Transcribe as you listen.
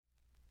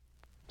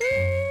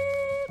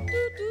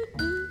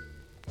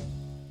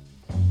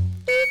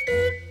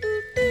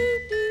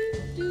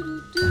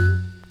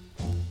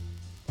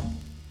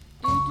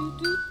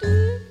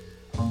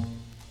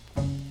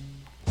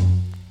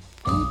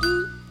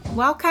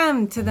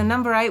Welcome to the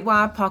Number 8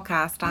 Wire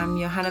podcast. I'm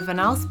Johanna Van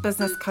Elst,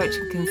 business coach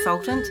and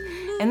consultant.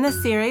 In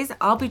this series,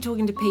 I'll be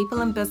talking to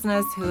people in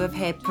business who have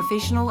had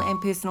professional and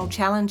personal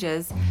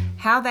challenges,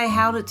 how they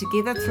held it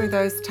together through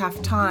those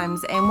tough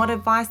times, and what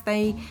advice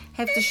they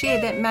have to share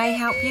that may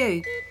help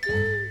you.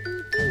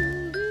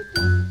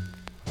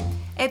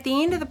 At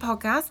the end of the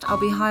podcast, I'll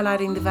be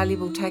highlighting the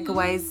valuable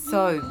takeaways,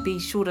 so be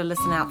sure to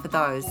listen out for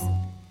those.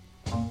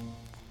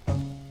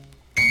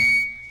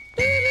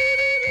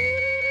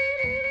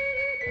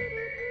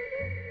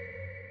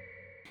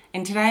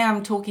 And today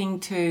I'm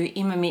talking to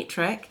Emma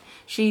Metrick.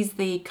 She's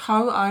the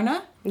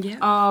co-owner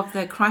of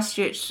the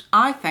Christchurch's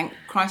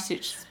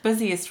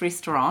busiest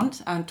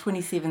restaurant,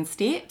 27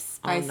 Steps.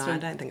 Oh no, I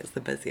don't think it's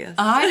the busiest.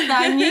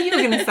 I knew you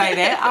were going to say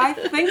that. I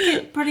think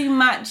it pretty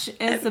much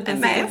is the busiest. It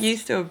may have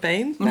used to have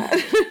been. But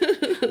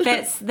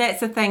That's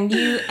the thing.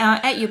 You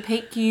at your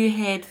peak, you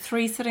had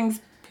 3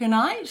 sittings per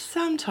night?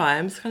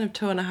 sometimes, kind of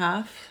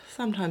 2.5,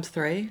 sometimes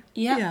 3.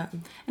 Yep. Yeah.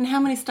 And how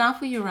many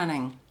staff were you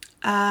running?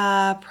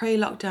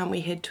 Pre-lockdown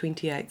we had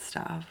 28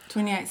 staff.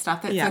 28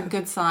 staff. That's Yeah. a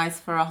good size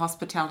for a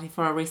hospitality,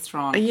 for a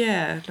restaurant.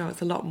 Yeah, no,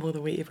 it's a lot more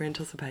than we ever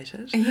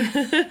anticipated.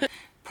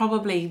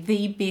 Probably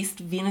the best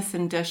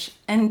venison dish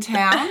in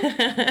town.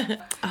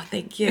 Oh,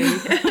 thank you.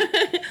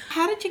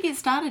 How did you get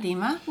started,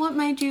 Emma? What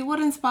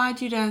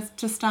inspired you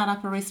to start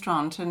up a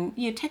restaurant? And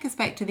take us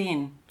back to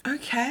then.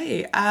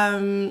 Okay.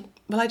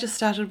 Well, I just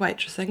started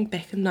waitressing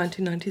back in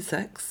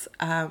 1996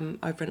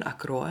 over in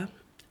Akaroa,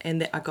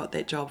 and I got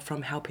that job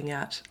from helping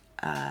out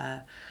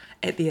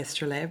at the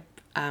Astrolab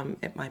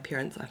at my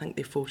parents', I think,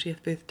 their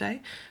 40th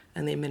birthday,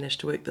 and then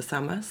managed to work the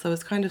summer. So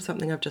it's kind of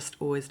something I've just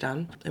always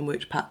done, and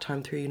worked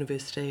part-time through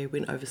university,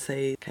 went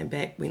overseas, came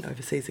back, went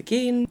overseas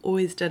again.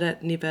 Always did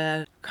it,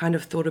 never kind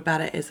of thought about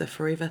it as a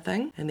forever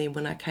thing. And then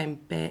when I came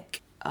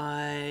back,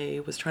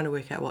 I was trying to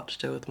work out what to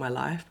do with my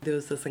life. There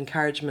was this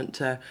encouragement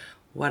to,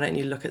 why don't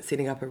you look at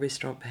setting up a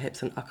restaurant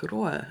perhaps in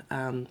Akaroa,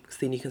 because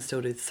then you can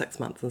still do 6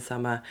 months in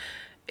summer.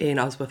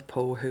 And I was with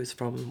Paul, who's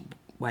from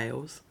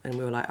Wales, and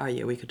we were like, oh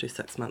yeah, we could do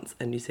 6 months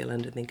in New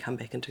Zealand and then come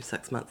back and do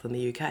 6 months in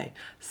the UK.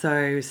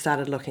 So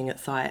started looking at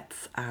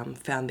sites,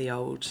 found the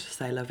old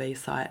C'est La Vie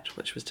site,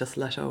 which was just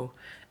little.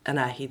 In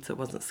our heads it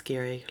wasn't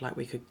scary, like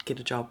we could get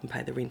a job and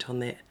pay the rent on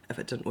that if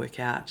it didn't work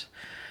out.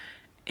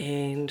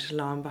 And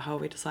lo and behold,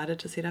 we decided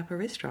to set up a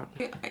restaurant.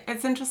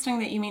 It's interesting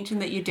that you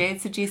mentioned that your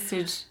dad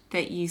suggested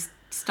that you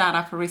start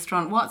up a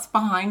restaurant. What's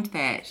behind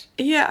that?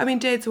 Yeah, I mean,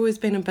 Dad's always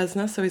been in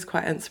business, so he's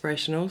quite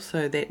inspirational,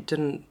 so that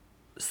didn't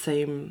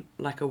seem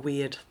like a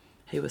weird,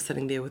 he was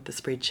sitting there with the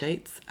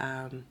spreadsheets.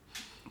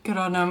 Good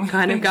on him.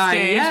 Kind of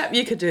going, yeah,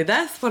 you could do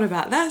this, what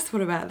about this,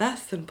 what about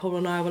this? And Paul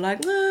and I were like,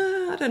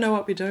 I don't know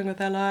what we're doing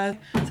with our lives.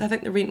 So I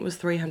think the rent was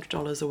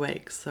 $300 a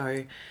week,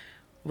 so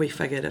we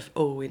figured if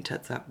all went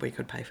tits up, we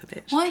could pay for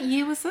that. What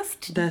year was this?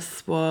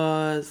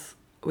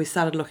 We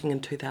started looking in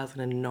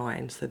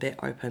 2009, so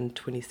that opened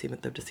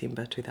 27th of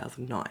December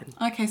 2009.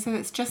 Okay, so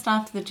it's just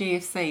after the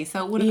GFC,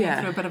 so it would have been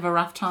through a bit of a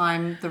rough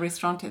time, the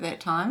restaurant at that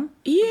time?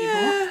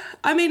 Yeah,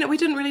 I mean, we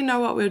didn't really know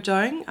what we were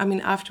doing. I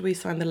mean, after we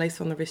signed the lease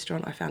on the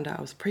restaurant, I found out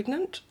I was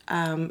pregnant,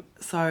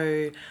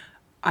 so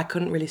I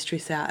couldn't really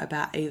stress out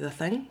about either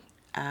thing,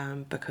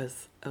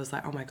 because it was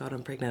like, oh my God,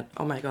 I'm pregnant.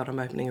 Oh my God, I'm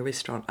opening a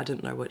restaurant. I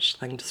didn't know which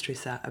thing to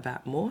stress out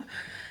about more.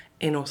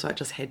 And also it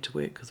just had to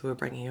work because we were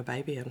bringing a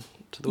baby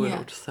into the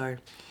world, so...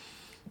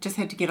 Just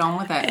had to get on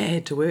with it. It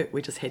had to work,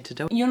 we just had to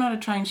do it. You're not a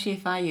trained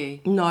chef, are you?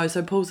 No,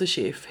 so Paul's a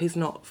chef. He's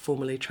not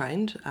formally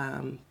trained,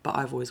 but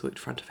I've always worked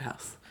front of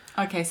house.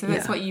 Okay, so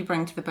that's what you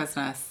bring to the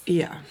business.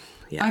 Yeah,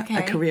 Okay.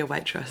 A career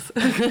waitress.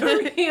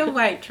 Career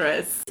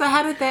waitress. So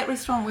how did that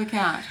restaurant work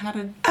out? How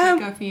did it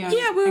go for you?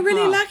 Yeah, we were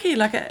really lucky.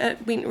 Like,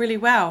 it went really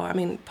well. I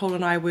mean, Paul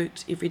and I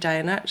worked every day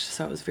in it,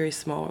 so it was very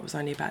small. It was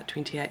only about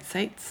 28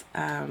 seats.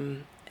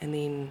 And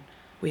then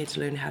we had to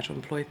learn how to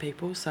employ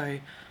people, so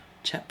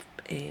Chip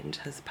and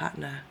his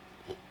partner.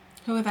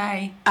 Who are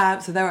they?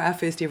 So they were our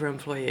first ever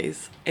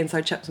employees, and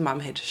so Chip's mum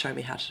had to show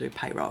me how to do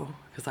payroll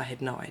because I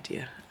had no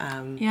idea.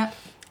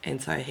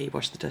 And so he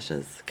washed the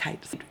dishes.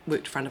 Kate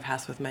worked front of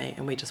house with me,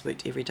 and we just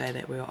worked every day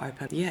that we were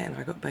open. Yeah, and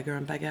I got bigger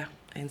and bigger,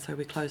 and so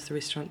we closed the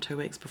restaurant 2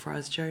 weeks before I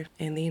was due,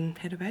 and then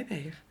had a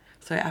baby.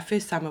 So our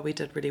first summer we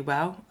did really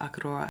well,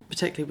 Akaroa,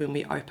 particularly when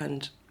we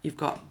opened. You've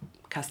got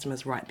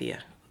customers right there.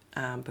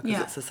 Because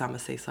it's a summer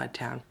seaside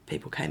town.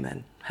 People came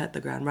in, hit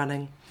the ground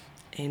running,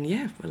 and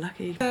we're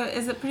lucky. So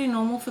is it pretty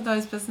normal for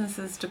those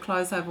businesses to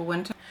close over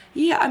winter?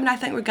 Yeah, I mean, I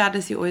think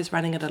regardless, you're always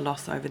running at a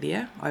loss over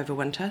there, over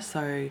winter,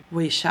 so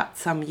we shut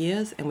some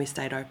years and we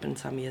stayed open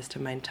some years to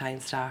maintain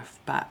staff,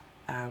 but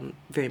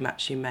very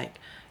much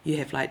you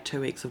have like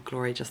 2 weeks of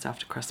glory just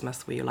after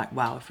Christmas where you're like,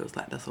 wow, if it was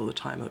like this all the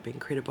time, it would be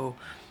incredible.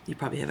 You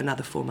probably have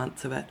another 4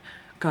 months of it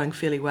going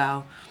fairly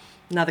well.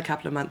 Another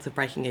couple of months of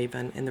breaking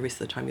even, and the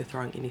rest of the time you're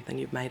throwing anything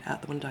you've made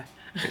out the window.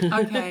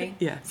 Okay.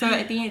 Yeah. So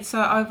at the end,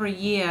 so over a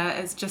year,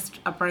 it's just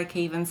a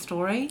break-even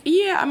story?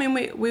 Yeah, I mean,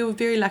 we were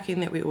very lucky in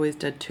that we always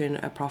did turn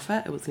a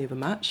profit. It was never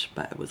much,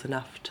 but it was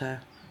enough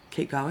to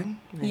keep going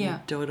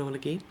and do it all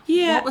again.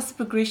 Yeah. What was the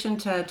progression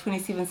to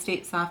 27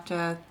 Steps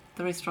after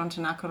the restaurant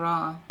in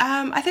Akaroa?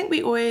 I think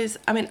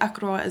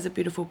Akaroa is a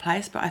beautiful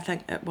place, but I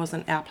think it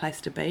wasn't our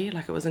place to be.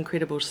 Like, it was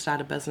incredible to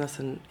start a business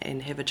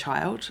and have a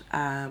child,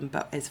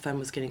 but as Finn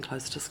was getting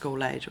close to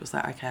school age, it was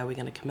like, okay, are we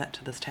going to commit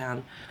to this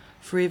town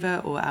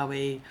forever, or are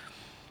we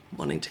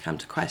wanting to come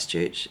to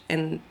Christchurch?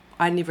 And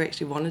I never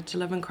actually wanted to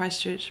live in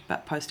Christchurch,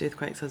 but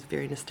post-earthquakes I was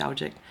very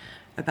nostalgic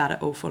about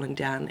it all falling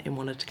down and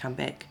wanted to come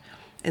back.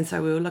 And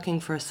so we were looking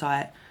for a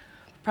site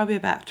probably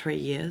about 3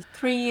 years.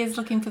 3 years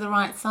looking for the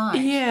right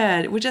site?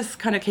 Yeah, we're just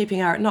kind of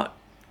keeping our, not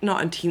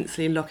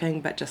intensely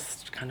looking, but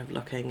just kind of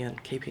looking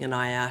and keeping an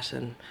eye out.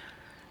 And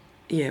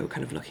yeah, we're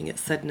kind of looking at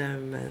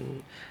Sydenham,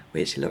 and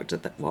we actually looked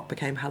at what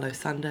became Hello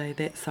Sunday,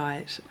 that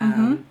site.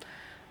 And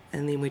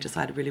then we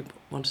decided really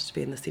wanted to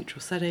be in the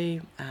central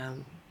city.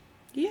 And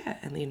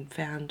then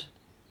found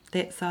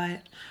that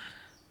site,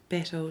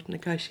 battled,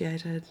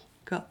 negotiated,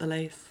 got the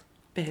lease,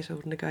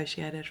 battled,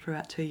 negotiated for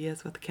about 2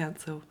 years with the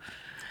council.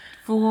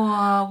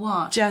 For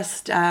what?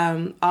 Just,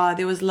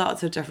 there was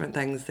lots of different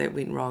things that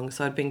went wrong.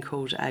 So I'd been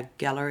called a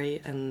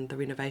gallery in the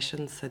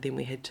renovations, so then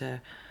we had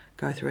to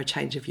go through a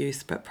change of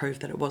use, but prove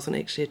that it wasn't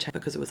actually a change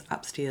because it was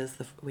upstairs.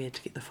 We had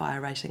to get the fire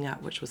rating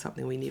up, which was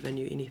something we never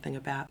knew anything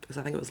about, because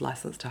I think it was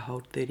licensed to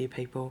hold 30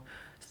 people.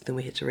 So then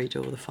we had to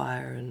redo all the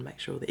fire and make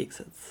sure all the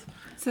exits.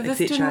 So this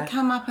didn't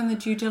come up in the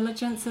due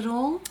diligence at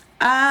all?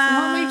 So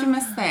what made you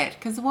miss that?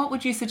 Because what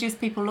would you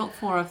suggest people look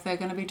for if they're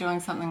going to be doing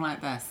something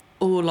like this?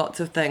 Lots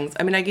of things.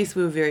 I mean, I guess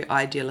we were very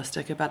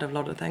idealistic about a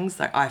lot of things.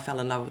 Like, I fell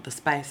in love with the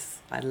space.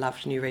 I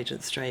loved New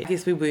Regent Street. I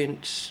guess we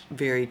weren't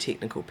very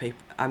technical people.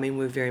 I mean,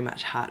 we're very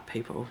much heart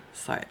people.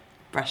 So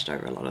brushed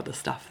over a lot of the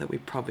stuff that we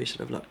probably should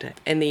have looked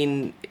at. And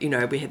then,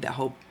 we had that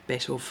whole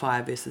battle,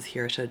 fire versus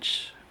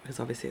heritage,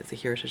 because obviously it's a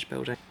heritage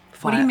building.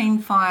 What do you mean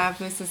fire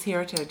versus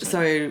heritage?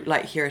 So,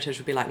 like, heritage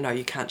would be like, no,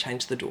 you can't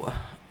change the door,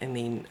 and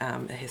then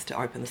it has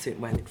to open a certain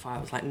way. And then fire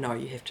was like, no,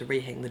 you have to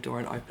rehang the door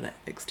and open it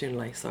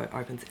externally so it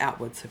opens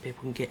outwards so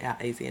people can get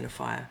out easy in a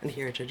fire. And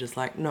heritage is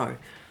like, no,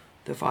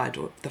 the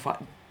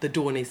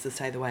door needs to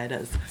stay the way it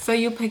is. So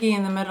you're piggy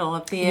in the middle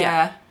of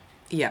their...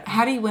 Yeah.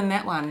 How do you win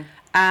that one?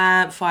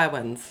 Fire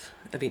wins,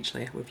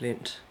 eventually, we've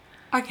learnt.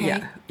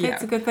 Okay,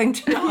 that's a good thing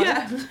to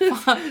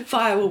know.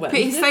 Fire will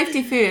win.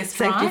 Safety first,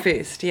 Safety right?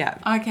 first, yeah.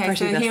 Okay,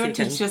 Pretty so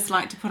heritage second. just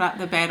like to put up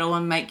the battle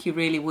and make you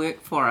really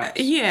work for it.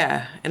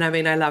 Yeah, and I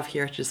mean, I love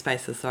heritage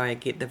spaces, so I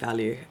get the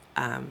value.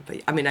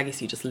 But I mean, I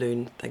guess you just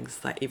learn things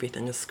like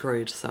everything is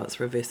screwed, so it's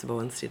reversible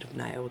instead of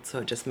nailed. So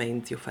it just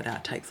means your fit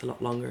out takes a lot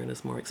longer and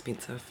is more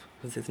expensive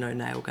because there's no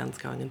nail guns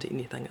going into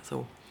anything. It's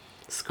all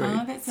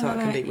screwed, so it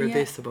can be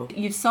reversible. Yeah.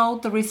 You've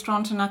sold the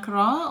restaurant in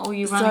Akaroa, or are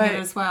you running it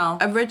as well?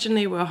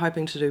 Originally we were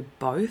hoping to do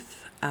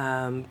both,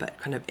 but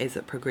kind of as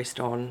it progressed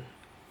on,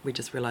 we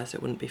just realised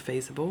it wouldn't be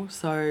feasible.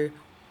 So I'm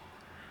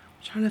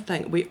trying to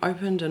think. We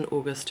opened in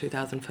August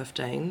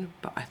 2015,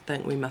 but I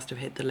think we must have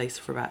had the lease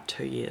for about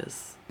 2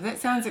 years. That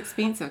sounds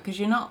expensive because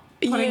you're not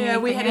putting anything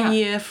out. We had a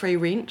year free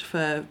rent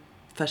for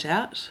fit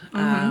out,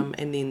 and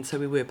then so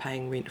we were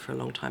paying rent for a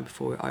long time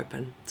before we were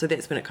open. So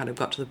that's when it kind of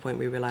got to the point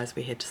where we realised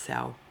we had to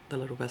sell the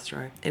little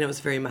bistro, and it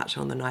was very much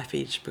on the knife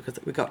edge because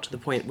we got to the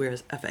point where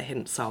if it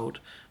hadn't sold,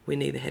 we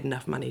neither had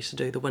enough money to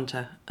do the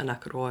winter in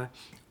Akaroa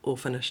or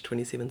finish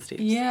 27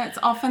 Steps. Yeah, it's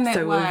often that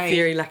way. So we're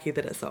very lucky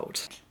that it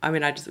sold. I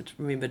mean, I just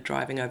remember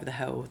driving over the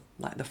hill,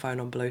 like the phone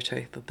on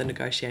Bluetooth, with the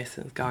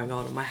negotiations going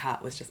on, and my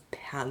heart was just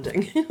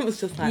pounding. It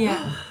was just like,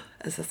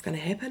 is this going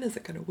to happen? Is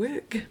it going to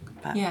work?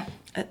 But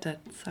it did.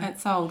 So. It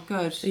sold,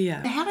 good.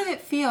 Yeah. How did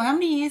it feel? How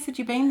many years had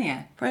you been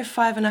there? Probably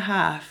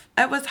 5.5.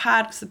 It was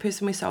hard because the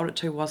person we sold it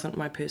to wasn't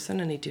my person,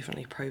 and he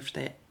definitely proved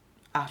that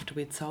after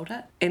we'd sold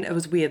it. And it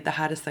was weird. The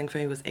hardest thing for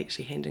me was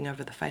actually handing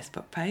over the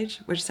Facebook page,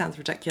 which sounds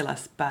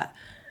ridiculous, but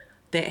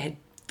that had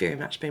very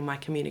much been my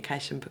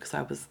communication because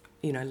I was,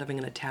 living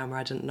in a town where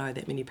I didn't know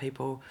that many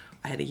people.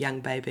 I had a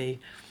young baby,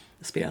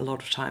 spent a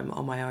lot of time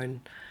on my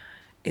own,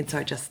 and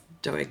so just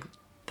doing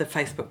the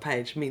Facebook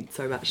page meant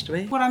so much to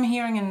me. What I'm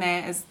hearing in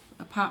that is,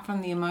 apart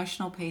from the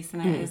emotional piece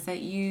in it, is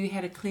that you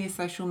had a clear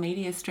social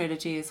media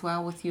strategy as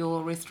well with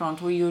your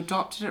restaurant, or you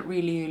adopted it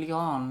really early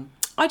on.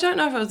 I don't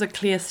know if it was a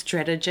clear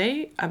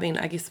strategy. I mean,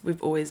 I guess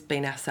we've always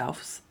been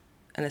ourselves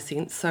in a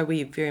sense. So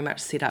we very much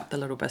set up the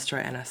Little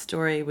Bistro and our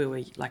story. We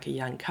were like a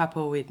young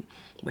couple. We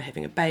were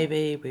having a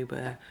baby. We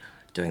were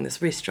doing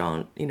this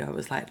restaurant. It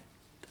was like,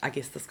 I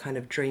guess, this kind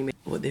of dreamy,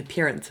 or the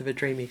appearance of a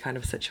dreamy kind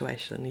of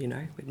situation,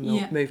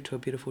 We'd moved to a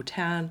beautiful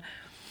town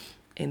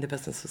and the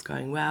business was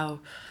going well.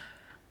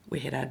 We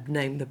had our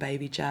name the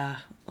baby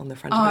jar on the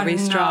front of the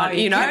restaurant,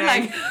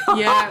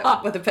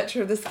 with a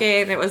picture of the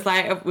scan. It was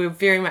like we were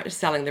very much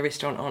selling the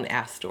restaurant on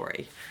our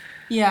story.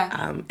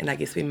 Yeah. And I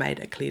guess we made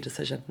a clear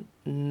decision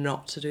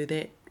not to do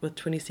that with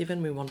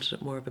 27. We wanted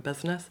it more of a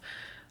business.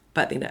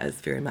 But then it is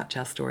very much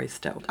our story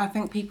still. I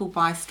think people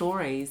buy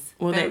stories.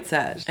 Well, that's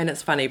it. And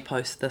it's funny,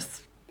 post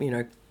this,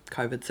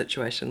 COVID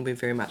situation, we're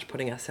very much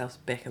putting ourselves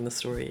back in the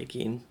story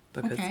again.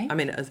 Because, I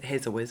mean, it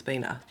has always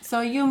been us. So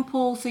you and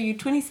Paul, you're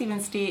 27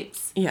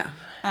 Steps. Yeah.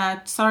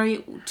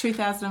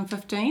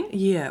 2015?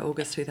 Yeah,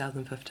 August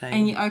 2015.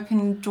 And you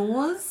opened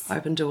doors?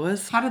 Opened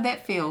doors. How did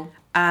that feel?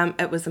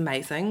 It was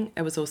amazing.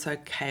 It was also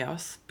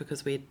chaos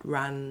because we'd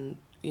run,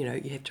 you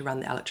have to run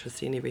the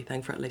electricity and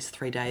everything for at least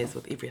 3 days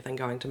with everything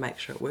going to make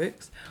sure it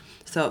works.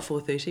 So at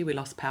 4:30 we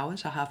lost power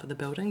to half of the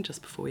building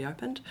just before we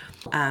opened.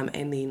 And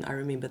then I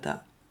remember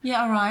that...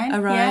 Yeah, Orion.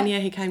 Orion, yeah,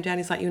 he came down,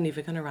 he's like, you're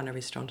never going to run a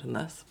restaurant in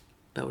this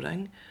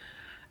building.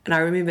 And I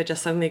remember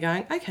just suddenly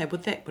going, okay,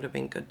 well, that would have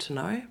been good to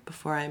know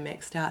before I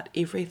maxed out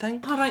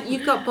everything. Hold on,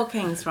 you've got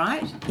bookings,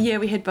 right? Yeah,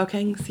 we had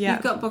bookings, yeah.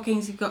 You've got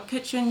bookings, you've got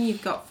kitchen,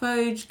 you've got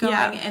food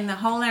going, and the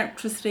whole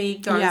electricity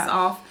goes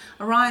off.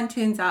 Orion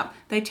turns up,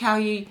 they tell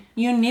you,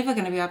 you're never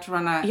going to be able to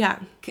run a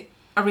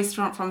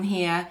restaurant from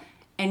here,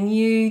 and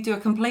you do a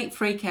complete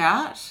freak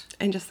out.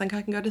 And just think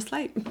I can go to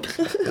sleep.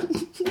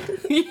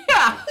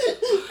 Yeah.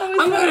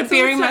 I'm going to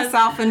bury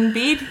myself in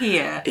bed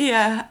here.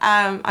 Yeah.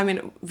 I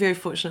mean, very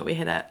fortunate we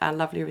had a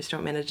lovely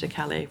restaurant manager,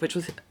 Kelly, which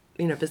was,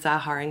 bizarre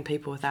hiring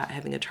people without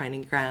having a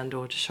training ground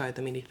or to show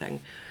them anything.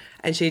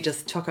 And she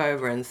just took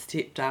over and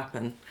stepped up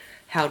and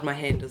held my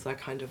hand as I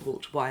kind of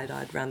walked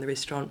wide-eyed around the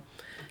restaurant.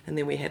 And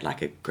then we had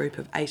like a group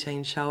of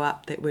 18 show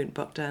up that weren't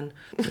booked in.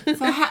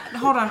 So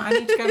hold on, I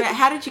need to go back.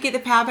 How did you get the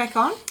power back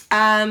on?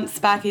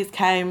 Sparkies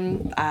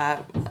came,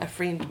 a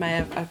friend may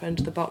have opened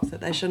the box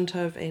that they shouldn't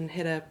have and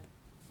had a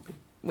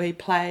wee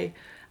play.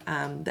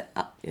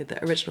 The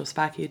original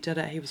Sparky who did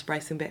it, he was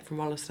racing back from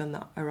Wollaston,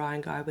 the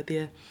Orion guy were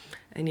there.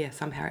 And yeah,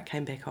 somehow it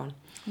came back on.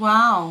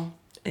 Wow.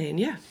 And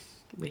yeah,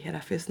 we had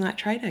our first night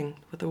trading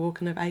with a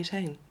walk-in of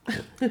 18.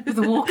 With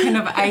a walk-in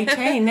of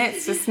 18?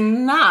 That's just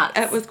nuts.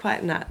 It was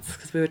quite nuts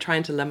because we were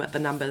trying to limit the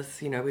numbers.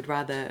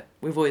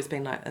 We've always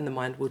been like in the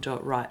mind, we'll do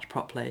it right,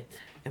 properly,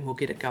 and we'll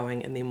get it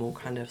going, and then we'll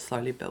kind of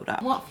slowly build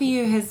up. What for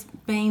you has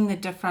been the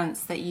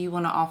difference that you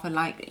want to offer?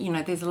 Like,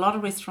 there's a lot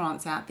of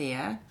restaurants out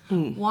there.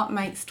 What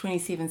makes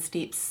 27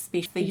 Steps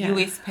special? The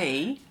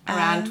USP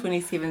around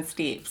 27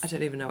 Steps. I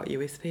don't even know what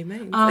USP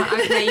means. Oh,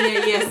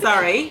 okay,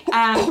 sorry.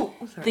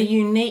 Sorry. The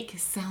unique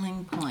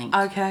selling point.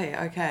 Okay.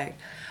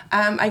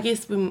 I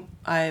guess when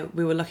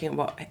we were looking at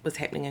what was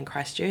happening in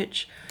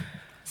Christchurch.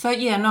 So,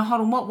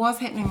 hold on. What was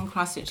happening in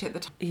Christchurch at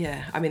the time?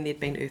 Yeah, I mean, there'd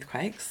been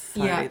earthquakes,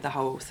 so the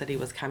whole city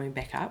was coming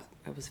back up.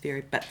 It was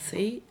very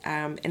bitsy,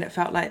 and it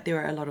felt like there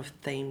were a lot of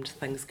themed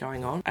things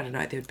going on. I don't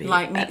know, there'd be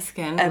like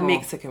Mexican, a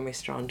Mexican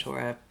restaurant or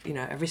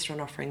a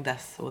restaurant offering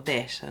this or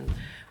that, and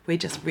we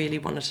just really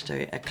wanted to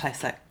do a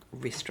classic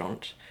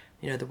restaurant.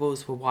 The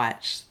walls were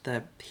white,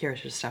 the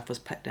heritage stuff was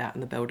picked out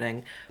in the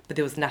building, but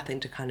there was nothing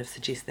to kind of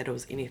suggest that it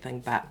was anything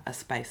but a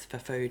space for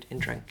food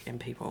and drink and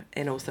people.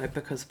 And also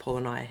because Paul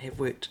and I have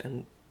worked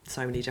in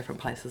so many different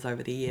places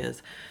over the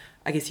years,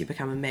 I guess you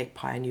become a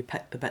magpie and you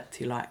pick the bits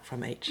you like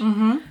from each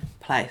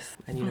place.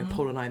 And,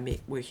 Paul and I met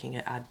working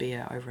at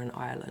Ardbea over in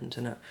Ireland,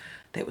 and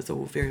that was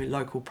all very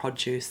local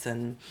produce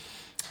and,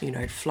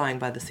 flying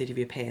by the seat of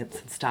your pants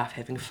and staff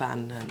having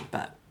fun,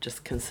 but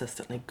just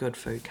consistently good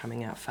food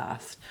coming out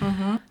fast.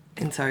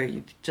 And so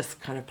you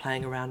just kind of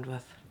playing around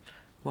with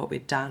what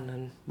we'd done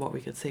and what we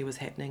could see was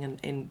happening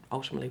and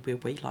ultimately where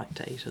we like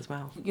to eat as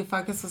well. Your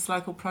focus was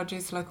local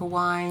produce, local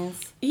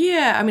wines?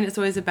 Yeah, I mean, it's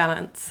always a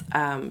balance.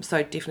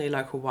 So definitely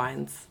local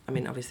wines. I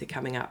mean, obviously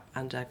coming up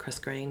under Chris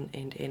Green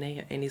and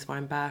Annie's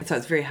Wine Bar. So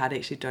it's very hard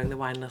actually doing the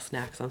wine list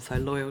now because I'm so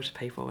loyal to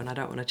people and I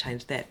don't want to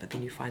change that, but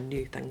then you find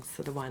new things.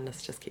 So the wine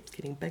list just keeps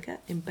getting bigger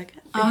and bigger.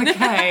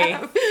 Okay.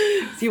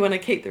 So you want to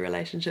keep the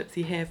relationships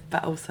you have,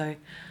 but also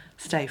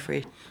stay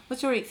fresh.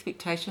 What's your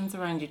expectations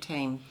around your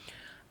team?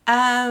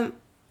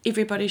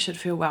 Everybody should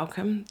feel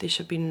welcome. There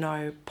should be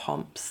no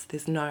pomps.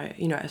 There's no,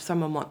 if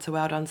someone wants a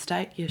well-done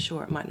steak, yeah,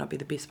 sure, it might not be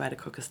the best way to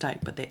cook a steak,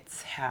 but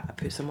that's how a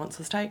person wants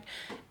a steak.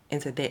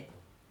 And so that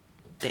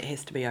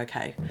has to be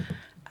okay.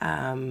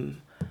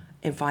 And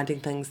finding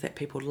things that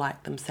people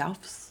like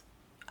themselves.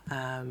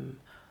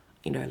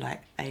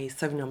 Like a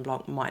Sauvignon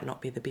Blanc might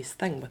not be the best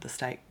thing with a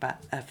steak,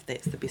 but if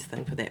that's the best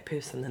thing for that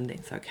person, then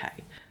that's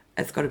okay.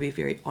 It's got to be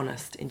very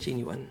honest and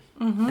genuine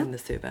in the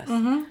service.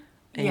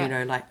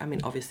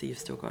 And, obviously you've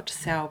still got to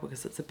sell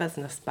because it's a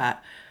business,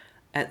 but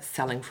it's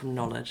selling from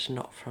knowledge,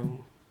 not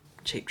from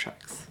cheap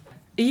tricks.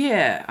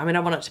 Yeah, I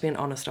want it to be an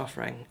honest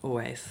offering,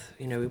 always.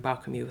 We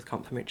welcome you with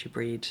complimentary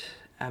bread.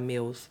 Our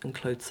meals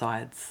include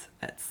sides.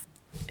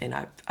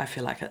 I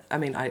feel like it,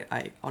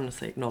 I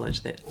honestly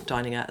acknowledge that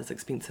dining out is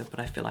expensive, but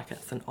I feel like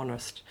it's an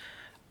honest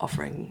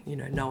offering.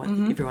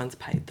 Everyone's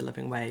paid the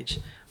living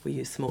wage. We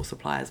use small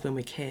suppliers where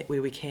we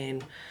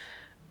can.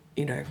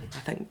 I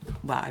think,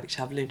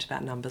 I've learned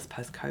about numbers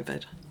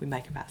post-COVID. We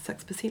make about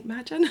 6%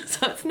 margin,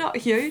 so it's not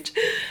huge.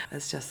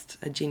 It's just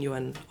a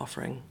genuine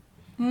offering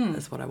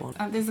is what I want.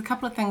 There's a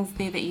couple of things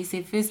there that you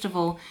said. First of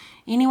all,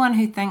 anyone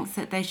who thinks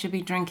that they should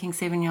be drinking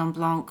Sauvignon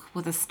Blanc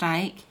with a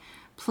steak,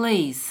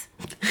 please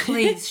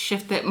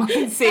shift that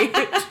mindset.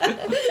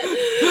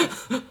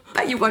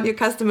 But you want your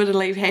customer to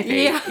leave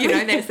happy.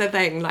 Yeah. That's the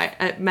thing. Like,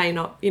 it may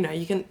not, you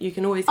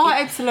can always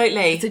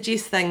absolutely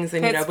suggest things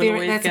and,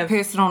 that's a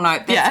personal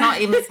note. That's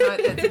not Emma's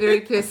note. That's a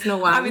very personal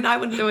one. I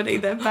wouldn't do it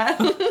either, but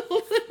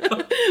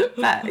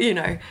but,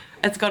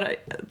 it's got to,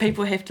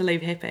 people have to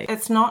leave happy.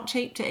 It's not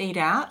cheap to eat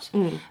out,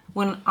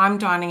 when I'm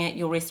dining at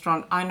your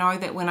restaurant, I know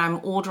that when I'm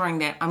ordering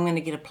that, I'm going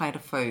to get a plate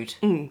of food.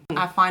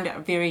 I find it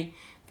very,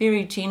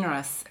 very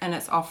generous in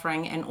its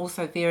offering and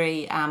also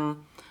very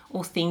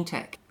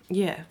authentic.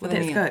 Yeah, well,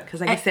 that's good,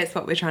 because I guess that's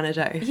what we're trying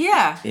to do.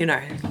 Yeah. You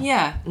know.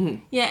 Yeah.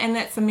 Yeah, and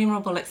that's a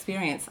memorable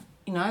experience.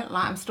 You know,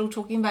 like I'm still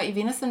talking about your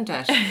venison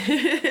dish.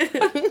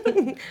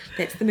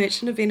 That's the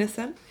Merchant of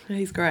Venison.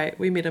 He's great.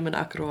 We met him in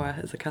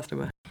Akaroa as a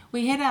customer.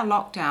 We had our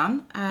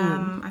lockdown.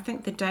 I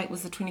think the date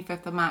was the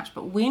 25th of March.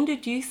 But when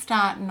did you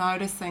start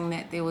noticing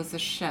that there was a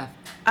shift?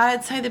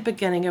 I'd say the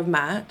beginning of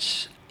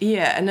March.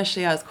 Yeah,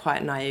 initially I was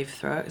quite naive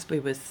through it because we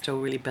were still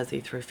really busy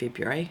through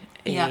February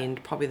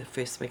and probably the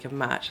first week of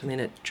March, and then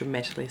it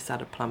dramatically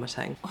started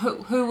plummeting.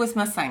 Who was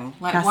missing?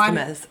 Like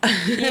Customers.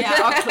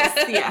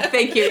 Yeah,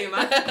 thank you,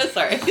 Emma.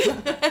 Sorry.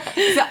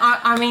 So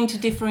I mean to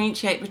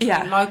differentiate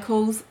between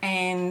locals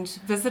and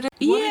visitors. What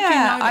did you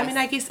notice? I mean,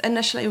 I guess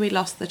initially we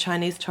lost the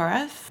Chinese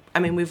tourists. I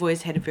mean, we've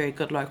always had a very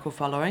good local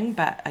following,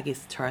 but I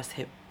guess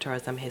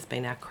tourism has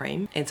been our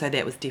cream, and so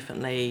that was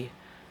definitely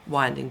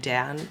winding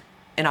down.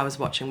 And I was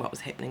watching what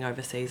was happening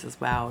overseas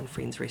as well, and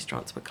friends'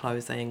 restaurants were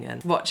closing,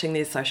 and watching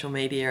their social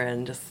media,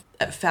 and just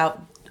it felt,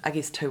 I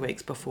guess 2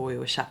 weeks before we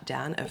were shut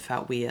down, it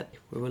felt weird.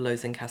 We were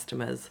losing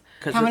customers.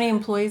 How many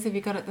employees have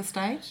you got at this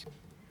stage?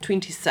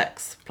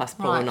 26 plus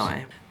Paul and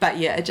I. But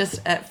yeah, it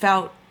just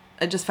felt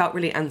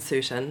really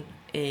uncertain,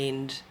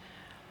 and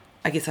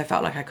I guess I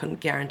felt like I couldn't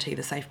guarantee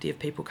the safety of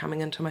people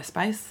coming into my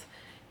space,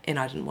 and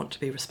I didn't want to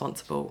be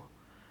responsible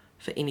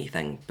for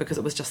anything because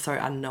it was just so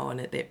unknown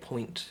at that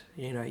point.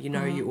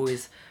 You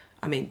always,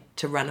 I mean,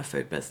 to run a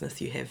food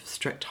business you have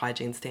strict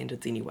hygiene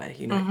standards anyway,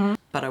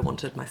 but I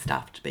wanted my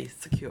staff to be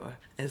secure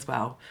as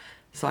well,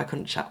 so I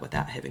couldn't shut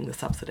without having the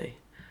subsidy.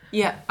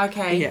 Yeah,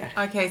 okay. Yeah.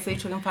 Okay, so you're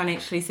talking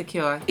financially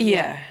secure.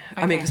 Yeah.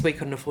 Okay. I mean, because we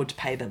couldn't afford to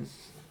pay them.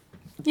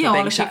 Yeah,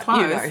 well, if you're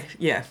closed.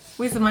 Yeah.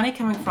 Where's the money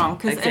coming from?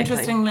 Because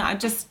interestingly, I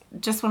just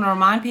want to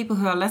remind people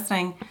who are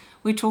listening,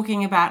 we're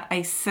talking about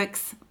a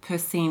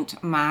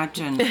 6%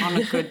 margin on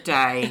a good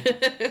day.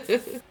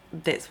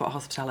 That's what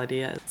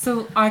hospitality is.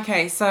 So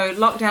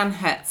lockdown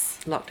hits.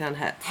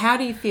 How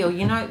do you feel?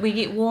 We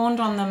get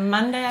warned on the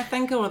Monday, I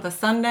think, or the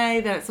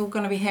Sunday that it's all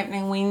going to be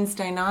happening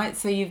Wednesday night.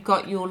 So you've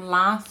got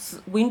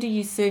when do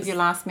you serve your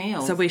last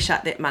meal? So we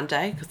shut that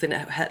Monday because then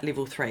it hit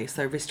level 3.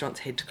 So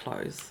restaurants had to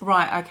close.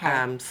 Right,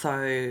 okay.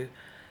 So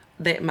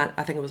that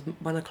I think it was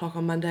 1 o'clock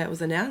on Monday it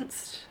was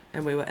announced,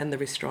 and we were in the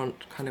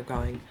restaurant kind of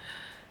going,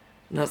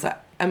 and I was like,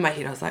 in my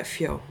head I was like,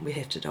 phew, we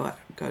have to do it.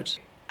 Good.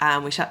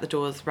 We shut the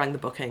doors, rang the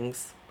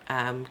bookings,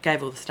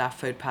 gave all the staff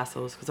food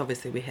parcels because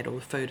obviously we had all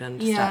the food in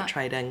to start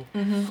trading.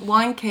 Mm-hmm.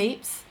 Wine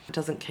keeps? It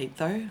doesn't keep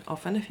though,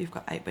 often, if you've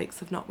got 8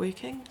 weeks of not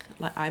working.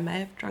 Like I may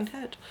have drunk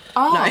it.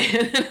 Oh.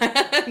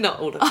 No, not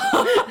all of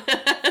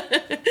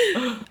it.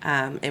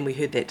 And we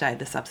heard that day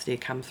the subsidy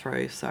had come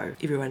through, so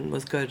everyone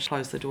was good,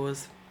 closed the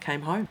doors,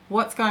 came home.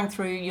 What's going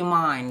through your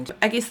mind?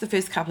 I guess the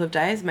first couple of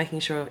days,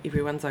 making sure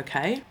everyone's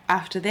okay.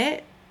 After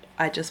that,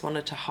 I just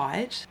wanted to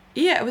hide.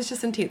 Yeah, it was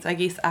just intense. I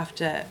guess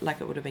after,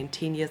 it would have been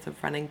 10 years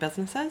of running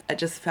businesses, it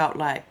just felt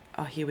like,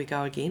 oh, here we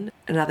go again.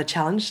 Another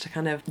challenge to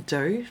kind of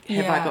do.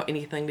 Have I got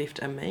anything left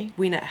in me?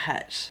 When it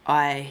hit,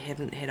 I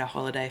haven't had a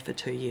holiday for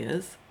 2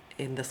 years,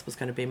 and this was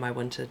going to be my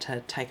winter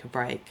to take a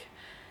break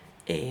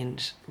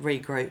and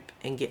regroup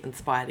and get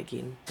inspired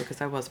again because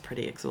I was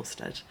pretty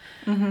exhausted.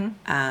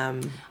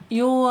 Mm-hmm.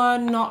 You're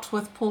not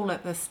with Paul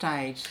at this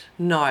stage?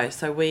 No,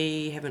 so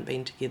we haven't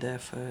been together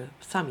for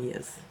some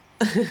years.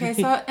 Okay,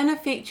 so in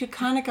effect you're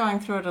kind of going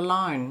through it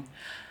alone.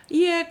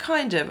 Yeah,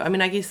 kind of. I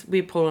mean, I guess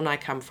where Paul and I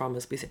come from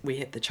is we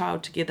had the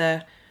child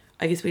together.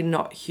 I guess we're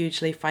not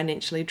hugely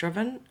financially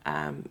driven.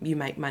 You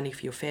make money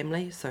for your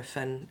family, so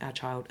Finn, our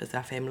child, is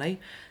our family.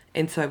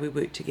 And so we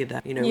work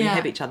together, we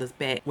have each other's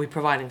back. We're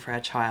providing for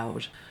our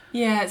child.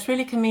 Yeah, it's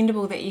really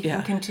commendable that you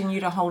can continue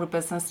to hold a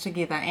business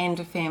together and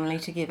a family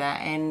together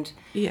and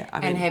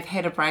have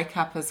had a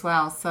breakup as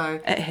well.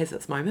 So it has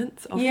its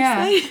moments, obviously.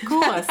 Yeah, of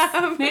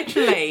course,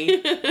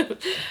 naturally.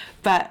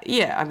 But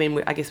yeah, I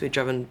mean, I guess we're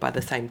driven by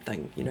the same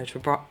thing,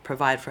 to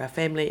provide for our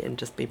family and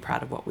just be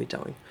proud of what we're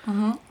doing.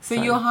 Mm-hmm. So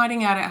you're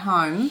hiding out at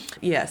home?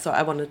 Yeah, so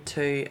I wanted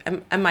to,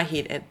 in my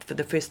head, for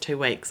the first 2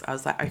 weeks, I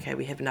was like, okay,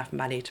 we have enough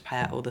money to pay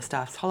out all the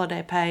staff's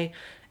holiday pay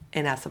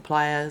and our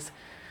suppliers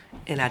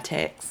and our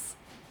tax,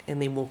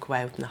 and then walk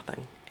away with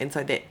nothing. And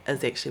so that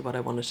is actually what I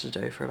wanted to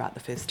do for about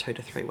the first 2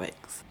 to 3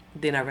 weeks.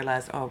 Then I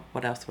realised,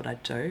 what else would I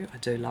do? I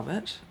do love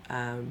it.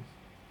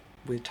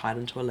 We're tied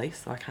into a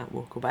lease, so I can't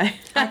walk away.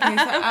 Okay,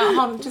 so hold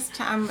on, just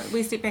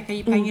we step back. Are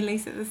you paying your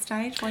lease at this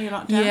stage while you're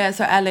locked down? Yeah,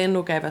 so our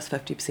landlord gave us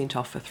 50%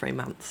 off for 3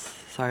 months.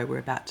 So we're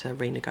about to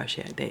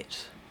renegotiate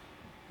that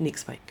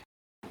next week.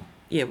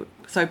 Yeah,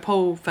 so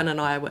Paul, Finn and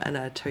I were in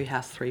a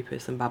 2-house,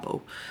 3-person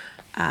bubble.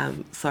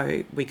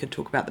 So we could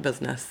talk about the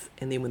business,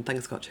 and then when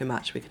things got too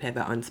much we could have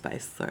our own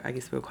space. So I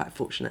guess we were quite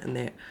fortunate in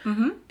that.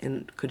 Mm-hmm.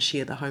 And could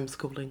share the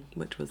homeschooling,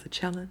 which was a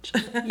challenge.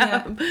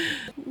 Yeah.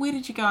 Where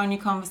did you go in your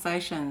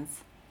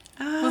conversations?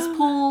 Was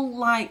Paul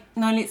like,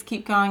 no, let's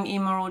keep going,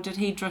 Emma, or did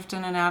he drift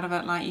in and out of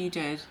it like you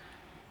did?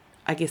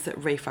 I guess it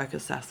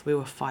refocused us. We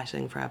were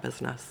fighting for our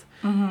business.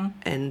 Mm-hmm.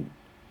 And,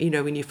 you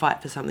know, when you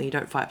fight for something, you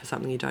don't fight for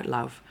something you don't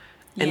love.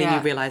 And then you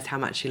realise how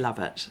much you love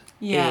it.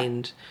 Yeah.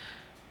 And,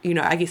 you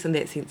know, I guess in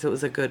that sense it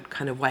was a good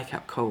kind of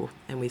wake-up call,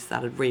 and we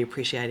started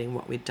reappreciating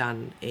what we'd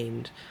done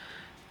and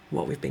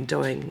what we've been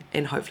doing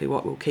and hopefully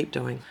what we'll keep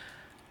doing.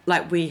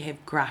 Like, we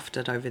have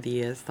grafted over the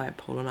years. Like,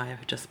 Paul and I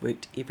have just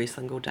worked every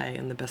single day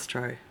in the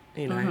bistro.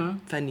 You know,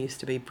 Finn used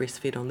to be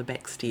breastfed on the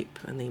back step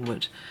and then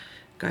would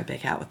go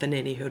back out with the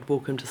nanny who would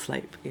walk him to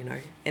sleep, you know.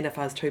 And if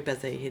I was too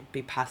busy, he'd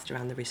be passed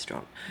around the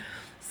restaurant.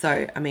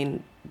 So, I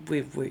mean,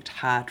 we've worked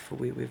hard for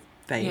where we've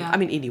been. Yeah. I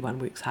mean, anyone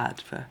works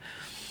hard for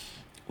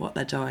what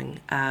they're doing.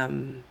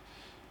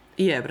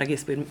 Yeah, but I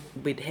guess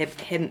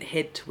hadn't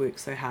had to work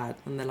so hard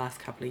in the last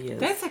couple of years.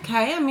 That's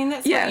okay. I mean,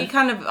 that's what you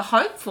kind of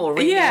hope for,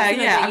 really. Yeah, isn't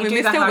it? yeah. That I mean,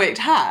 we still worked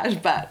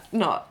hard, but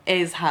not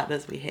as hard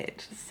as we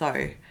had.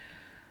 So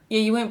yeah,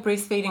 you weren't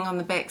breastfeeding on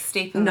the back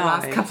step in the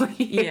last couple of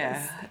years.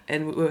 Yeah,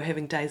 and we were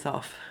having days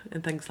off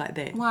and things like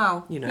that.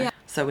 Wow. You know,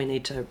 so we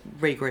need to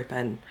regroup,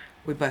 and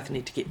we both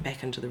need to get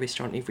back into the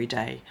restaurant every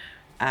day.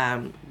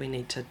 We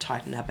need to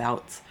tighten our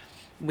belts.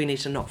 We need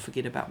to not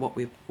forget about what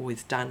we've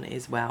always done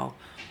as well.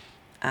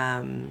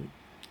 And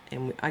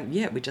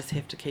we just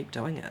have to keep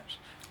doing it.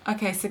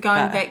 Okay, so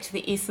going back to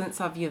the essence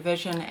of your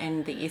vision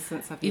and the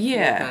essence of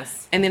your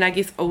purpose. And then I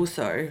guess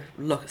also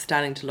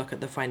starting to look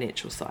at the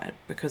financial side,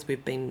 because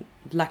we've been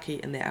lucky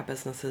in that our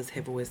businesses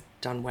have always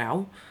done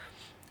well.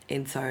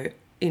 And so,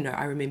 you know,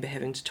 I remember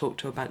having to talk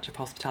to a bunch of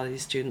hospitality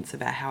students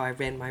about how I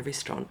ran my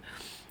restaurant.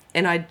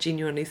 And I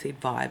genuinely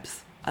said vibes.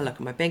 I look at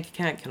my bank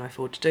account, can I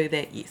afford to do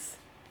that? Yes.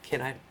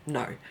 Can I?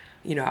 No.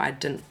 You know, I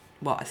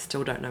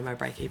still don't know my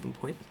break-even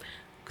point.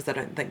 Because I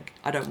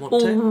don't want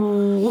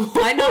to.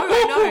 I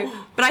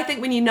know. But I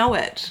think when you know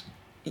it,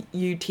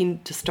 you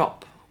tend to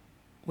stop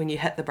when you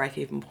hit the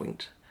break-even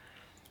point.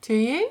 Do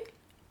you?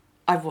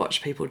 I've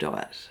watched people do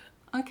it.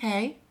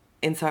 Okay.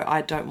 And so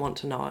I don't want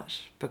to know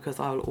it, because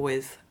I'll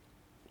always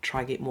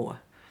try get more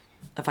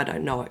if I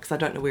don't know it, because I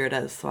don't know where it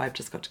is. So I've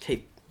just got to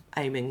keep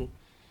aiming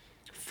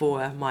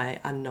for my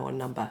unknown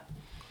number.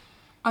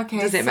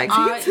 Okay. Does that make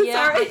sense?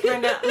 Sorry.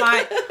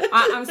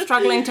 I'm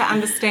struggling to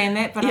understand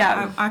that, but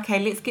okay,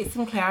 let's get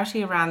some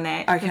clarity around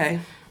that. Okay.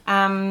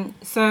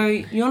 So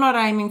you're not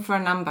aiming for a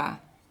number.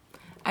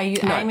 Are you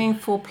aiming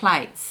for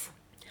plates?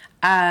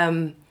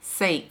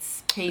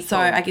 Seats, people? So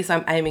I guess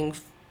I'm aiming...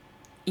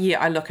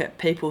 I look at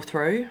people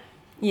through.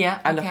 Yeah,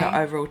 I look at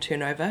overall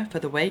turnover for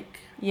the week.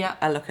 Yeah.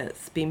 I look at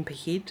spend per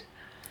head.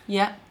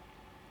 Yeah.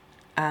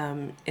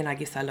 And I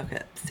guess I look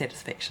at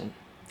satisfaction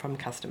from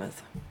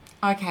customers.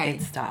 Okay.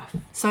 And staff.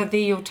 So they're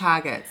your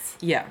targets.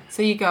 Yeah.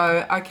 So you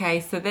go, okay,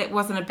 so that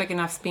wasn't a big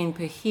enough spend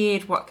per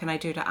head. What can I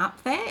do to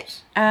up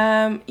that?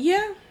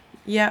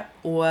 Yeah.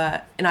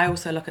 And I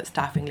also look at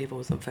staffing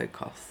levels and food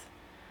costs.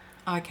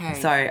 Okay.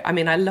 So, I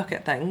mean, I look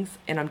at things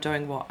and I'm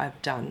doing what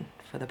I've done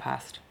for the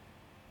past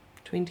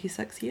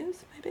 26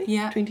 years, maybe?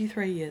 Yeah.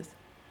 23 years.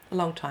 A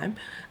long time.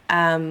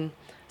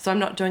 So I'm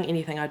not doing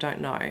anything I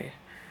don't know.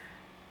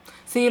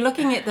 So you're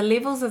looking at the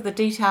levels of the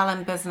detail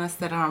in business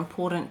that are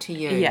important to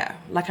you. Yeah,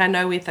 like I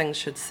know where things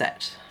should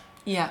sit.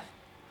 Yeah.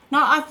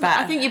 No, I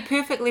think you're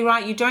perfectly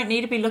right. You don't need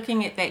to be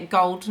looking at that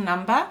gold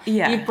number.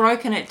 Yeah. You've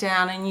broken it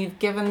down and you've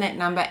given that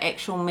number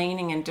actual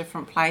meaning in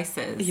different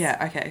places. Yeah,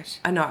 okay.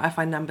 I know, I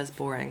find numbers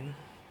boring.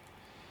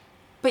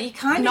 But you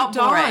kind of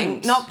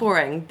don't. Not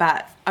boring,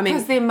 but I mean...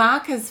 Because they're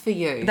markers for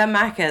you. They're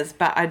markers,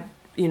 but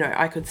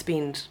I could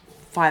spend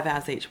 5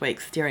 hours each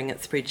week staring at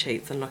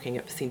spreadsheets and looking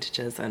at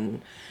percentages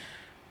and...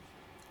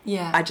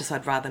 Yeah.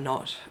 I'd rather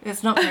not.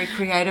 It's not very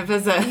creative,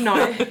 is it?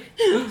 No.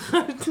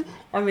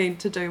 I mean,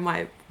 to do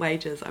my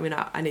wages, I mean,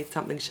 I need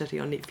something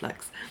shitty on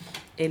Netflix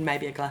and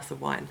maybe a glass of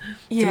wine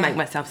to make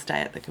myself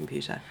stay at the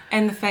computer.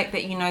 And the fact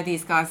that you know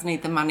these guys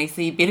need the money,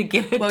 so you better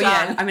get it done. Well,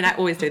 yeah, I mean, I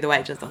always do the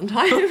wages on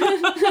time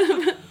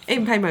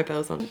and pay my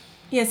bills on.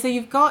 Yeah, so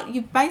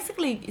you've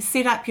basically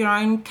set up your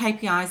own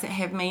KPIs that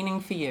have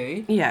meaning for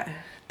you. Yeah.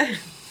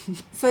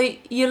 So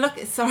you look...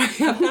 Sorry,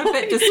 I'm a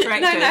bit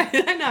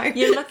distracted. No.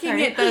 You're looking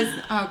at those...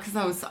 Oh,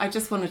 because I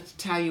just wanted to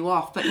tell you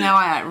off, but now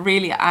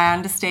I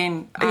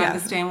understand. I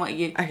understand what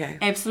you... Okay.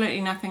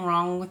 Absolutely nothing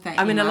wrong with that.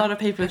 I mean, a lot of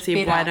people have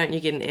said, why don't you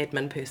get an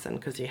admin person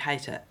because you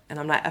hate it? And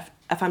I'm like,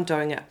 if I'm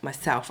doing it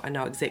myself, I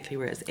know exactly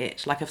where it's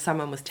at. Like, if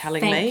someone was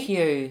telling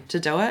me to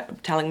do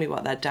it, telling me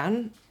what they'd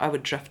done, I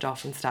would drift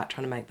off and start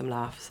trying to make them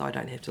laugh so I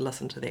don't have to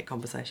listen to that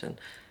conversation.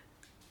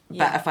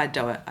 Yeah. But if I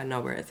do it, I know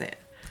where it's at.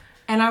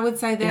 And I would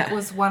say that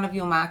was one of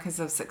your markers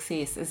of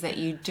success, is that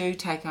you do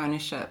take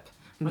ownership,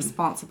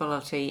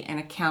 responsibility and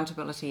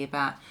accountability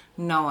about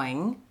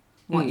knowing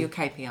what your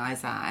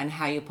KPIs are and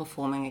how you're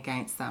performing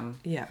against them.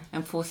 Yeah.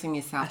 And forcing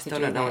yourself to do that. I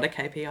still don't know what a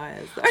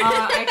KPI is.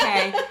 Oh,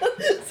 okay.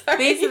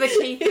 These are the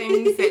key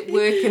things that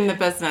work in the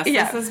business.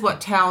 Yeah. This is what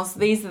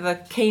these are the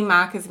key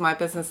markers of my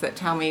business that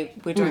tell me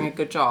we're doing a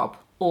good job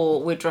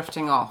or we're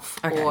drifting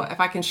off. Okay. Or if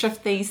I can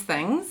shift these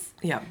things,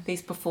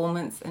 these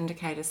performance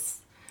indicators,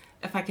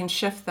 if I can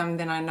shift them,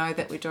 then I know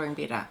that we're doing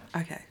better.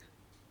 Okay.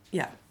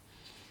 Yeah.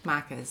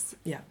 Markers.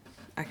 Yeah.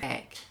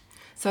 Okay.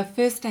 So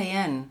first day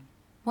in,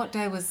 What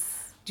day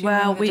was... Do you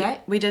Well, remember the date?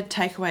 we did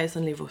takeaways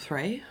on level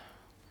 3.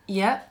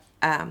 Yep.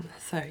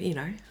 So,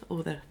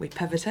 we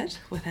pivoted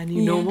with our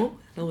new normal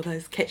and all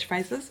those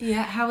catchphrases.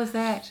 Yeah, how was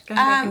that, going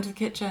back into the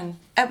kitchen?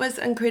 It was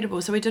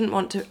incredible. So we didn't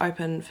want to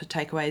open for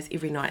takeaways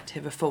every night to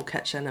have a full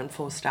kitchen and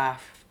full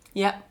staff.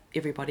 Yep.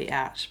 Everybody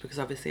out, because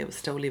obviously it was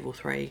still level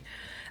 3.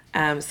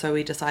 So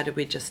we decided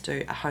we'd just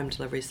do a home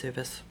delivery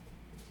service,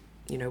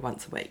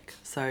 once a week.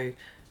 So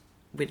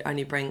we'd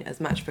only bring as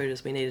much food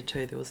as we needed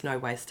to. There was no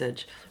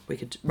wastage. We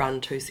could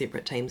run 2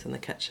 separate teams in the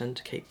kitchen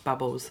to keep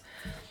bubbles,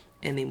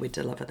 and then we'd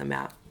deliver them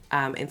out.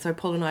 And so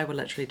Paul and I were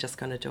literally just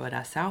going to do it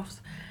ourselves,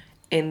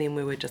 and then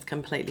we were just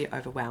completely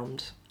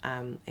overwhelmed.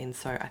 And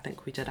so I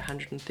think we did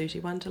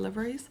 131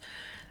 deliveries,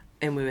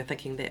 and we were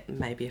thinking that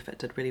maybe if it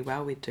did really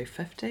well, we'd do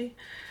 50.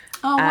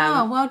 Oh,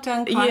 wow. Well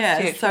done,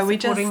 Christchurch, so we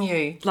just,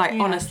 you.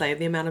 Honestly,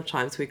 the amount of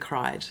times we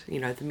cried,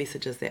 the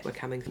messages that were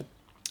coming.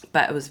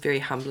 But it was very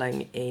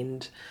humbling,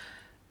 and,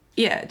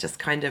 just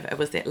kind of, it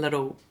was that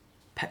little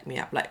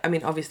pick-me-up.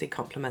 Obviously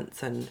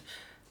compliments and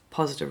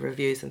positive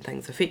reviews and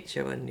things affect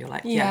you, and you're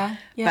like, yeah.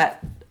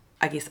 But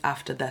I guess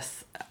after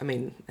this,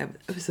 it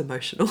was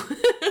emotional.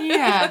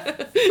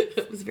 Yeah.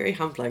 It was very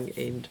humbling.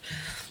 And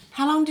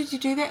how long did you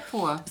do that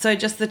for? So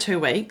just the 2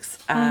 weeks.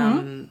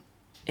 And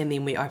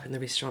then we opened the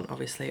restaurant,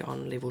 obviously,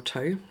 on level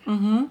 2.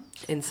 Mm-hmm.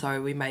 And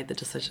so we made the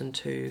decision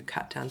to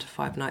cut down to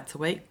 5 nights a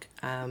week.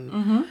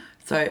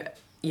 So,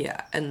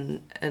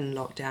 in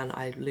lockdown,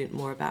 I learnt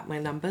more about my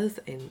numbers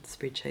and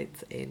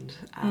spreadsheets and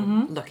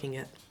looking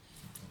at,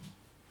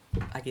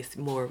 I guess,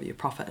 more of your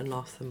profit and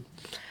loss and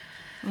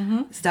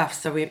stuff.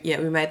 So we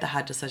made the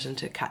hard decision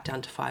to cut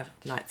down to 5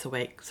 nights a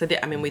week. So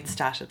we'd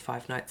started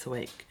 5 nights a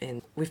week,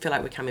 and we feel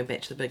like we're coming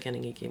back to the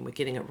beginning again. We're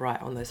getting it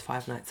right on those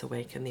 5 nights a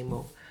week, and then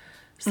we'll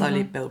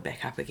slowly build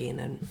back up again.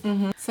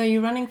 And So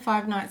you're running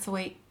 5 nights a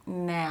week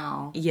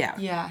now?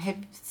 Yeah.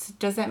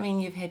 Does that mean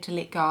you've had to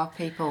let go of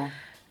people?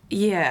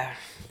 Yeah,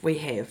 we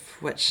have,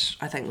 which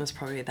I think was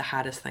probably the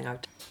hardest thing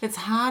I've done. It's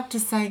hard to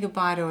say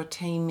goodbye to a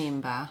team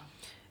member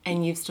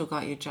and you've still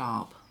got your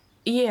job.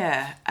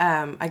 Yeah,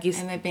 I guess.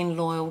 And they've been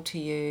loyal to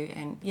you.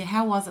 And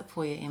how was it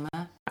for you,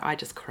 Emma? I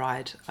just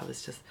cried. I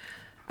was just,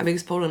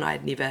 because Paul and I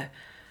had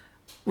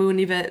we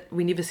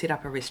never set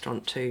up a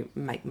restaurant to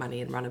make money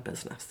and run a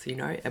business.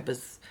 It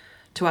was,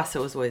 to us, it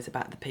was always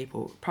about the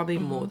people, probably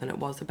more than it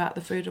was about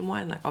the food and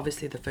wine. Like,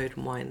 obviously the food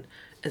and wine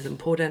is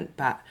important,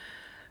 but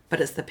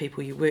it's the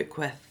people you work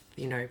with.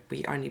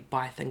 We only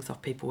buy things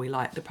off people we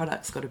like. The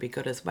product's got to be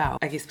good as well.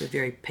 I guess we're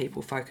very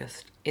people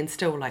focused, and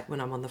still, like, when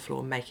I'm on the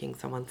floor making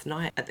someone's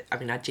night,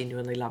 I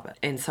genuinely love it.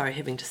 And so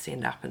having to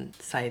stand up and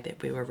say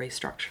that we were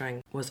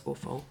restructuring was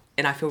awful,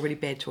 and I feel really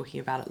bad talking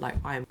about it. Like,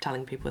 I'm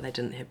telling people they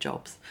didn't have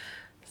jobs,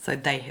 so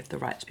they have the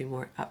right to be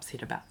more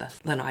upset about this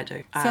than I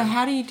do. So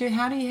how do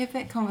you have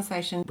that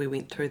conversation? We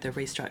went through the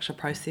restructure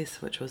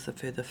process, which was a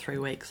further 3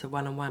 weeks of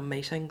one-on-one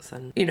meetings,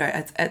 and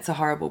it's a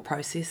horrible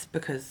process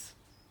because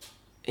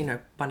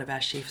one of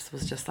our chefs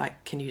was just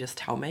like, can you just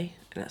tell me?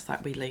 And it's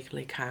like, we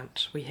legally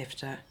can't. We have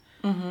to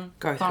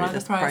go Follow through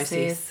this the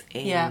process.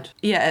 And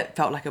it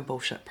felt like a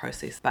bullshit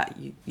process, but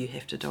you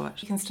have to do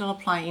it. You can still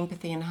apply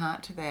empathy and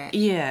heart to that.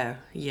 Yeah.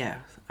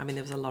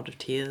 There was a lot of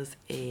tears,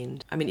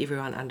 and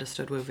everyone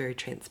understood. We were very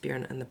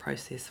transparent in the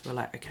process. We're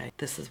like, okay,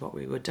 this is what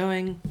we were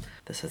doing.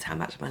 This is how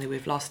much money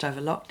we've lost over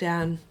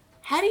lockdown.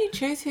 How do you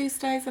choose who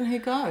stays and who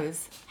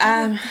goes?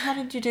 How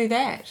did you do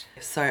that?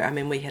 So,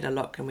 we had a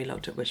look, and we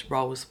looked at which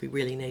roles we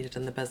really needed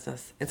in the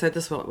business. And so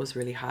this was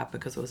really hard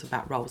because it was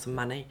about roles and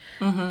money,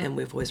 and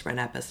we've always run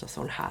our business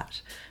on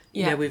heart.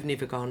 We've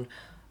never gone,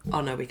 oh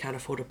no, we can't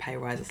afford a pay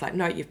rise. It's like,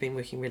 no, you've been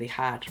working really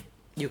hard.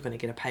 You're going to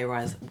get a pay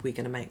rise. We're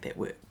going to make that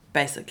work.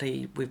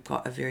 Basically, we've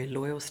got a very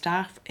loyal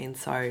staff, and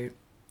so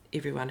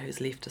everyone who's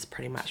left has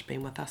pretty much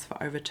been with us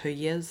for over 2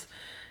 years.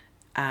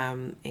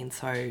 And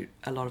so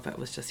a lot of it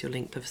was just your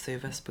length of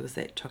service, because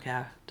that took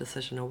our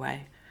decision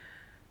away,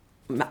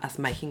 us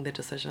making the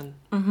decision.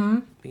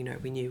 We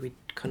knew we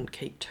couldn't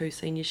keep 2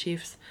 senior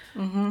chefs,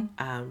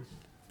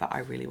 but I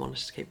really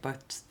wanted to keep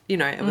both.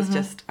 It was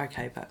just,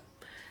 okay, but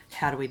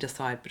how do we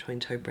decide between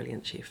 2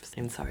 brilliant chefs?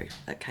 And so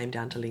it came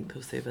down to length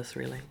of service,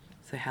 really.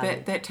 So how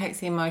that takes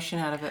the emotion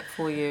out of it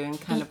for you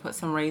and kind of puts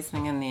some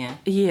reasoning in there.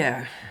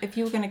 Yeah. If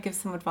you were going to give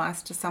some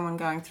advice to someone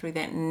going through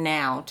that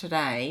now,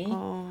 today...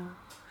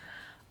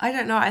 I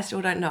don't know. I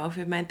still don't know if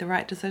we've made the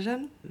right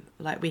decision.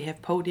 Like, we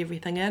have pulled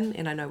everything in,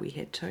 and I know we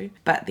had to.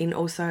 But then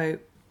also,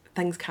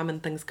 things come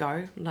and things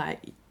go.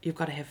 Like, you've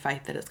got to have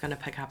faith that it's going to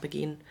pick up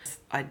again.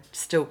 I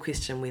still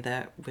question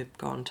whether we've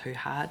gone too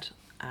hard.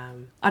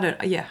 I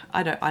don't know.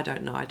 I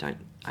don't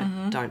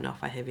know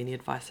if I have any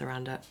advice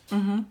around it.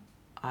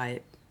 I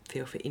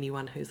feel for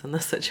anyone who's in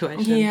this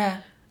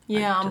situation.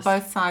 Yeah, on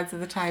both sides of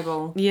the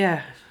table.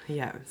 Yeah.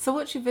 So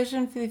what's your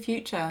vision for the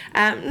future?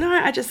 No,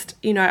 I just,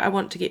 I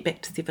want to get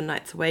back to 7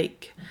 nights a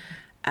week.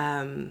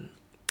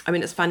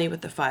 It's funny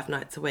with the 5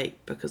 nights a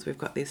week, because we've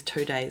got these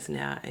 2 days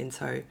now, and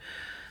so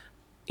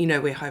you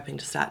know, we're hoping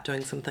to start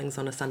doing some things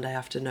on a Sunday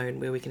afternoon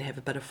where we can have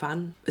a bit of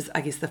fun.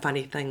 I guess the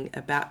funny thing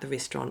about the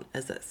restaurant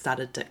is it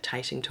started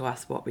dictating to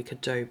us what we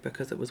could do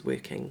because it was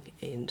working,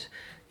 and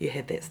you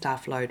had that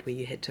staff load where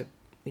you had to,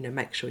 you know,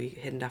 make sure you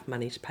had enough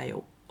money to pay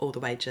all the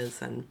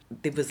wages, and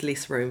there was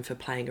less room for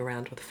playing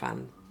around with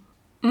fun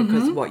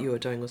because what you were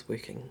doing was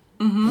working.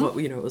 What,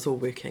 you know, it was all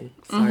working.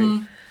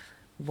 So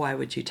why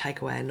would you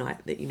take away a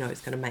night that you know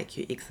is going to make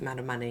you X amount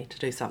of money to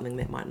do something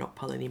that might not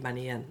pull any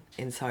money in?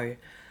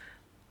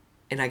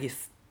 And I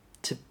guess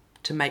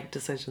to make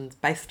decisions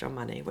based on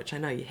money, which I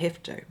know you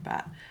have to,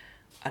 but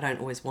I don't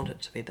always want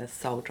it to be the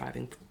sole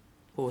driving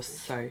force.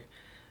 So,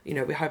 you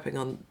know, we're hoping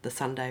on the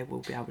Sunday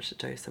we'll be able to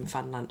do some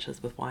fun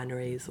lunches with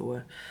wineries,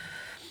 or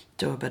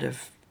do a bit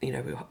of, you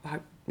know, we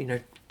hope, you know,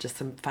 just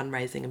some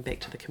fundraising and back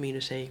to the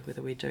community,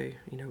 whether we do,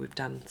 you know, we've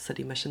done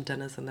city mission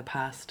dinners in the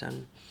past,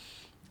 and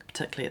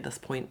particularly at this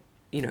point,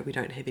 you know, we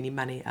don't have any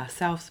money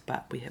ourselves,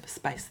 but we have a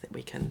space that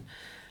we can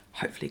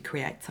hopefully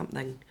create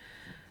something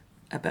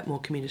a bit more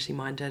community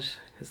minded,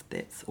 because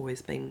that's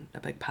always been a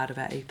big part of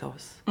our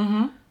ethos.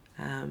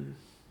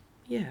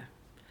 Yeah.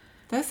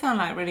 Those sound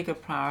like really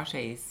good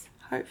priorities.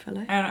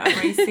 Hopefully. And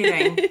a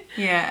resetting,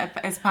 yeah,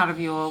 as part of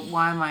your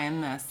why am I in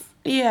this?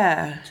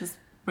 Yeah. Just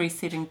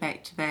resetting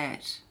back to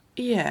that.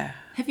 Yeah.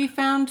 Have you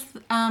found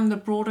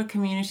the broader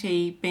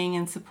community being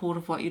in support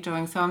of what you're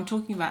doing? So I'm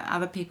talking about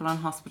other people in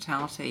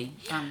hospitality.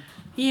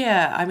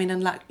 Yeah, I mean,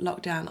 in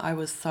lockdown, I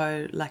was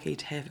so lucky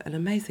to have an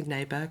amazing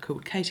neighbour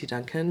called Katie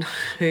Duncan,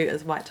 who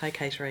is White Tie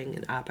Catering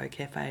and Arbo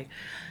Cafe.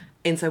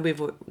 And so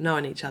we've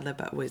known each other,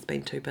 but always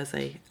been too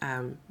busy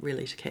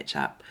really to catch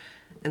up.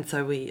 And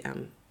so we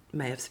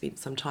may have spent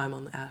some time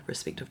on our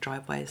respective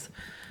driveways.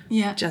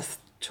 Yeah. Just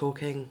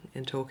talking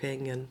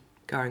and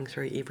going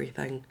through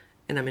everything.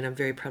 And I mean, I'm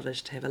very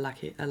privileged to have a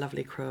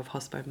lovely crew of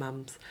hospo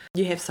mums.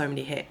 You have so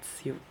many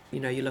hats. You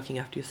know, you're looking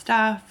after your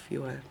staff,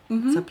 your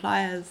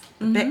suppliers,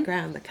 the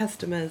background, the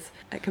customers.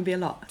 It can be a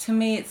lot. To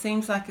me, it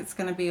seems like it's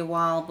going to be a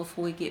while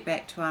before we get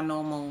back to our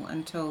normal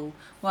until,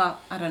 well,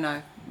 I don't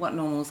know what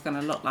normal is going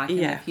to look like in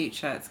the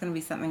future. It's going to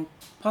be something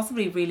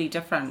possibly really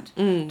different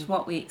to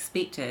what we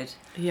expected.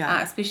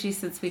 Yeah. Especially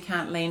since we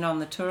can't lean on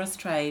the tourist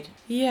trade.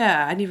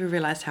 Yeah, I never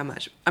realised how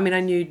much. I mean, I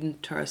knew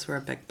tourists were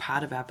a big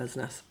part of our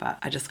business, but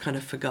I just kind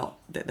of forgot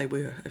that they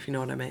were, if you know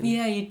what I mean.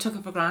 Yeah, you took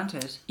it for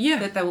granted. Yeah.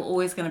 That they were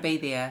always going to be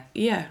there.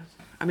 Yeah.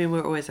 I mean,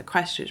 we're always a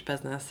Christchurch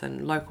business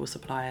and local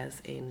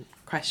suppliers and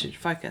Christchurch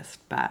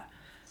focused, but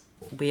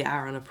we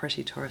are on a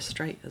pretty tourist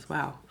street as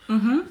well.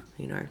 You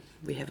know,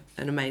 we have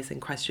an amazing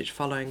Christchurch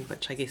following,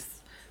 which I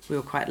guess we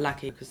were quite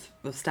lucky because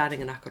we're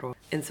starting in Akaroa.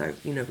 And so,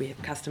 you know, we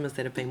have customers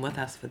that have been with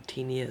us for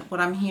 10 years.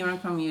 What I'm hearing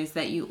from you is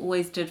that you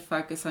always did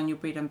focus on your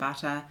bread and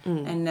butter,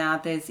 and now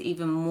there's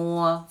even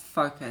more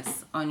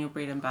focus on your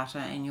bread and butter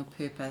and your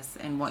purpose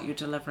and what you're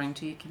delivering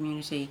to your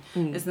community.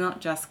 It's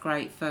not just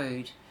great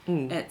food.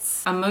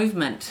 It's a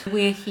movement.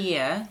 We're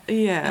here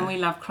and we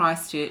love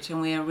Christchurch,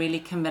 and we are really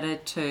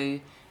committed to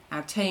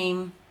our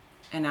team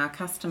and our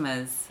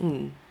customers.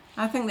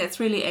 I think that's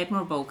really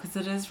admirable because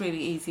it is really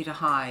easy to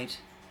hide.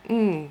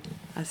 I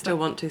still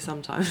want to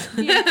sometimes.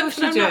 Yeah, of course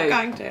you do.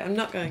 I'm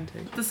not going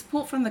to. The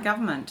support from the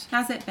government,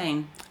 how's that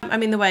been? I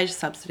mean, the wage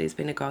subsidy has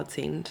been a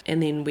godsend,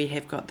 and then we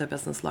have got the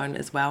business loan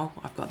as well.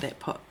 I've got that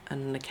put in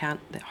an account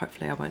that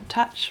hopefully I won't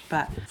touch.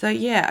 But so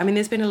yeah, I mean,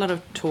 there's been a lot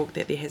of talk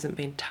that there hasn't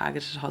been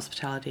targeted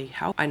hospitality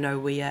help. I know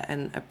we are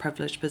in a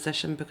privileged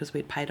position because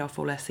we'd paid off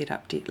all our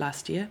set-up debt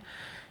last year.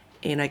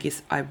 And I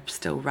guess I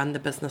still run the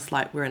business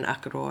like we're in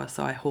Akaroa,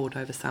 so I hoard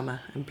over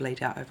summer and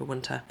bleed out over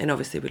winter. And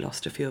obviously we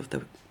lost a few of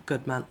the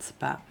good months,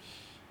 but,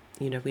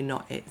 you know, we're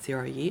not at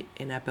zero yet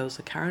and our bills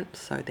are current,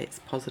 so that's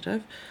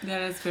positive.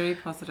 That is very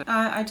positive.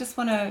 I just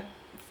want to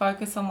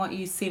focus on what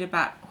you said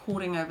about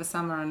hoarding over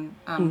summer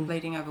and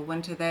bleeding over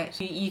winter, that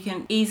you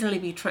can easily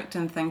be tricked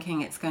in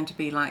thinking it's going to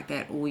be like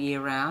that all year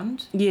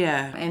round.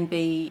 Yeah. And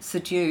be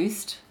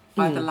seduced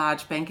by the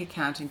large bank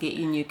account and get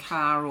your new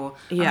car, or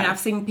I mean, I've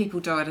seen people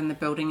do it in the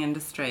building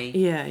industry.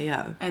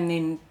 Yeah. And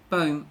then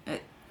boom,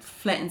 it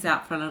flattens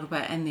out for a little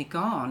bit and they're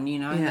gone, you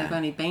know, and they've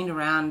only been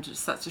around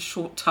such a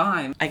short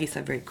time. I guess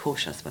I'm very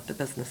cautious with the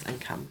business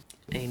income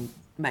and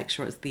make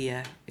sure it's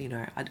there, you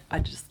know.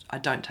 I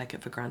don't take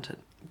it for granted.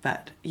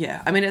 But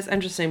yeah, I mean, it's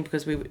interesting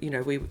because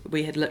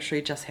we had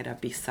literally just had our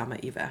best summer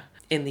ever,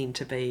 and then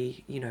to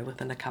be, you know,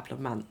 within a couple of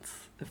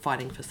months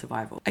fighting for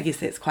survival. I guess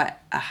that's quite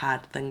a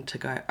hard thing to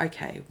go,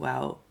 okay,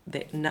 well,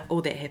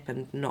 all that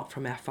happened not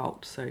from our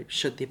fault, so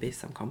should there be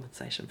some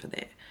compensation for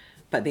that?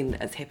 But then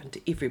it's happened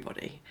to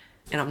everybody,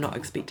 and I'm not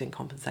expecting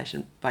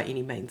compensation by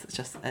any means. It's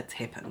just, it's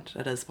happened.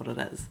 It is what it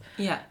is.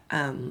 Yeah.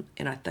 And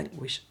I think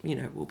we should, you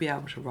know, we'll be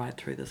able to ride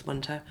through this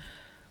winter,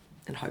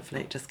 and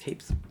hopefully it just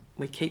keeps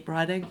we keep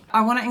writing.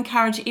 I want to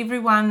encourage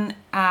everyone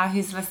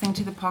who's listening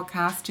to the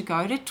podcast to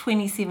go to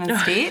 27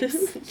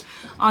 Steps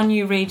on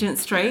New Regent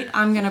Street.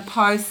 I'm going to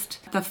post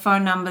the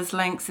phone numbers,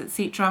 links,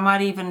 etc. I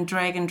might even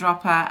drag and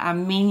drop a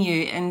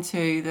menu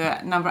into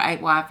the Number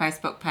 8 Wire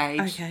Facebook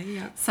page. Okay,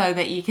 yeah. So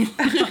that you can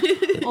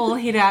all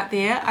head out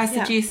there. I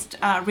suggest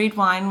red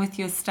wine with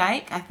your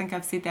steak. I think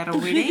I've said that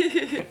already.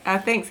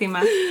 Thanks,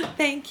 Emma.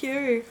 Thank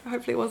you.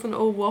 Hopefully it wasn't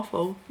all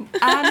waffle.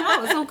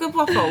 No, it's all good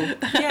waffle.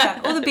 Yeah,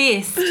 all the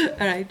best.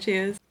 All right,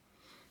 cheers.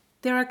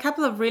 There are a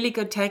couple of really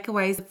good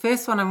takeaways. The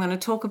first one I'm going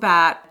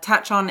to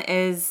touch on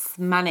is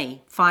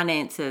money,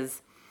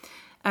 finances.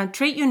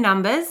 Treat your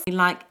numbers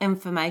like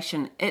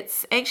information.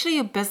 It's actually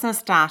your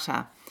business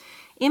data.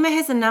 Emma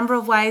has a number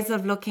of ways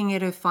of looking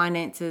at her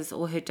finances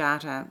or her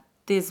data.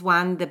 There's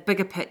one, the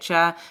bigger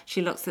picture.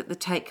 She looks at the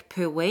take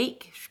per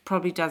week. She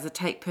probably does a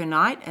take per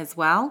night as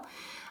well.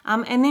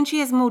 And then she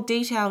has more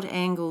detailed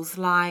angles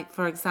like,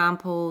 for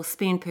example,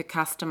 spend per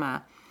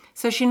customer.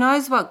 So she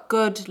knows what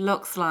good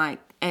looks like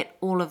at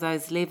all of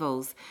those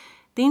levels.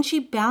 Then she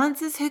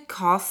balances her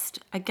cost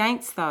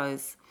against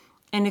those.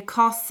 And her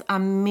costs are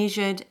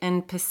measured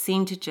in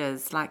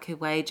percentages, like her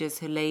wages,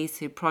 her lease,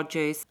 her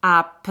produce,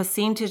 are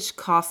percentage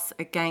costs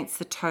against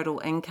the total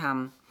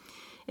income.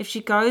 If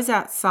she goes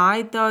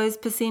outside those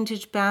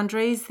percentage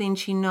boundaries, then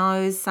she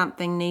knows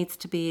something needs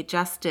to be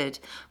adjusted.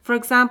 For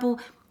example,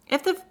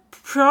 if the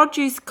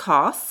produce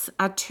costs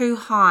are too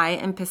high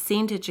in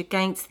percentage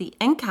against the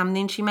income,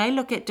 then she may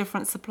look at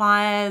different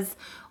suppliers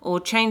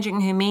or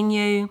changing her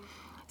menu.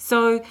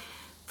 So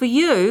for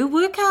you,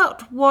 work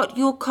out what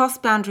your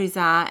cost boundaries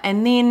are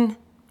and then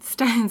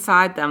stay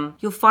inside them.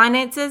 Your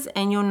finances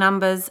and your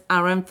numbers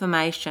are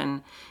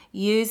information.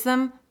 Use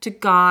them to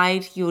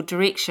guide your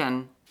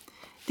direction.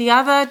 The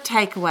other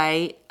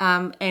takeaway,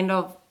 and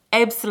of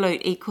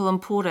absolute equal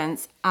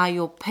importance, are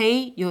your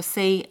P, your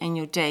C, and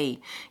your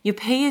D. Your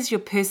P is your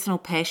personal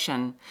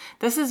passion.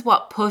 This is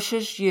what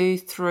pushes you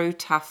through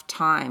tough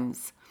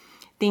times.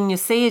 Then your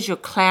C is your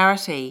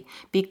clarity.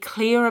 Be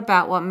clear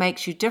about what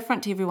makes you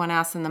different to everyone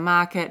else in the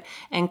market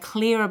and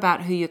clear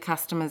about who your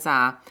customers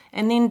are.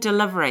 And then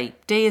delivery.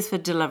 D is for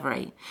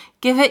delivery.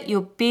 Give it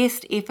your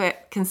best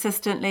effort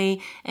consistently,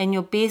 and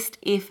your best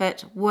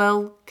effort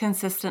will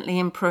consistently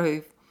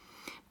improve.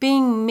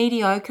 Being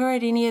mediocre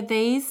at any of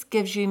these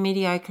gives you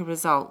mediocre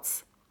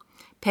results.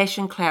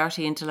 Passion,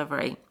 clarity, and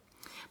delivery.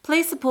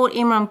 Please support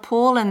Emma and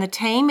Paul and the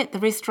team at the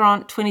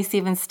restaurant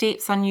 27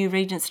 Steps on New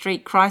Regent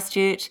Street,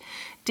 Christchurch.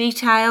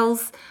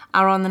 Details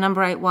are on the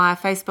Number 8 Wire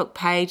Facebook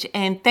page.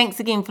 And thanks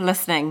again for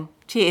listening.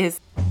 Cheers.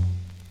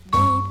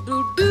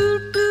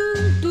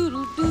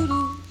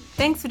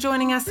 Thanks for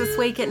joining us this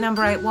week at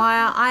Number 8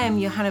 Wire. I am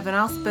Johanna Van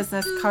Elst,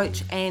 business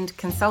coach and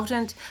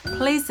consultant.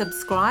 Please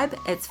subscribe.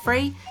 It's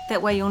free.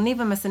 That way you'll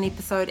never miss an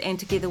episode, and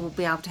together we'll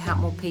be able to help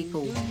more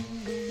people.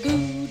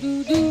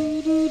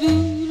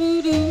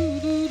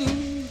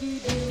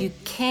 You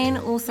can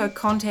also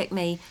contact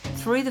me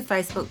through the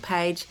Facebook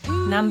page,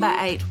 Number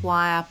 8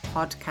 Wire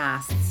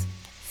Podcasts.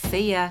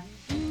 See ya.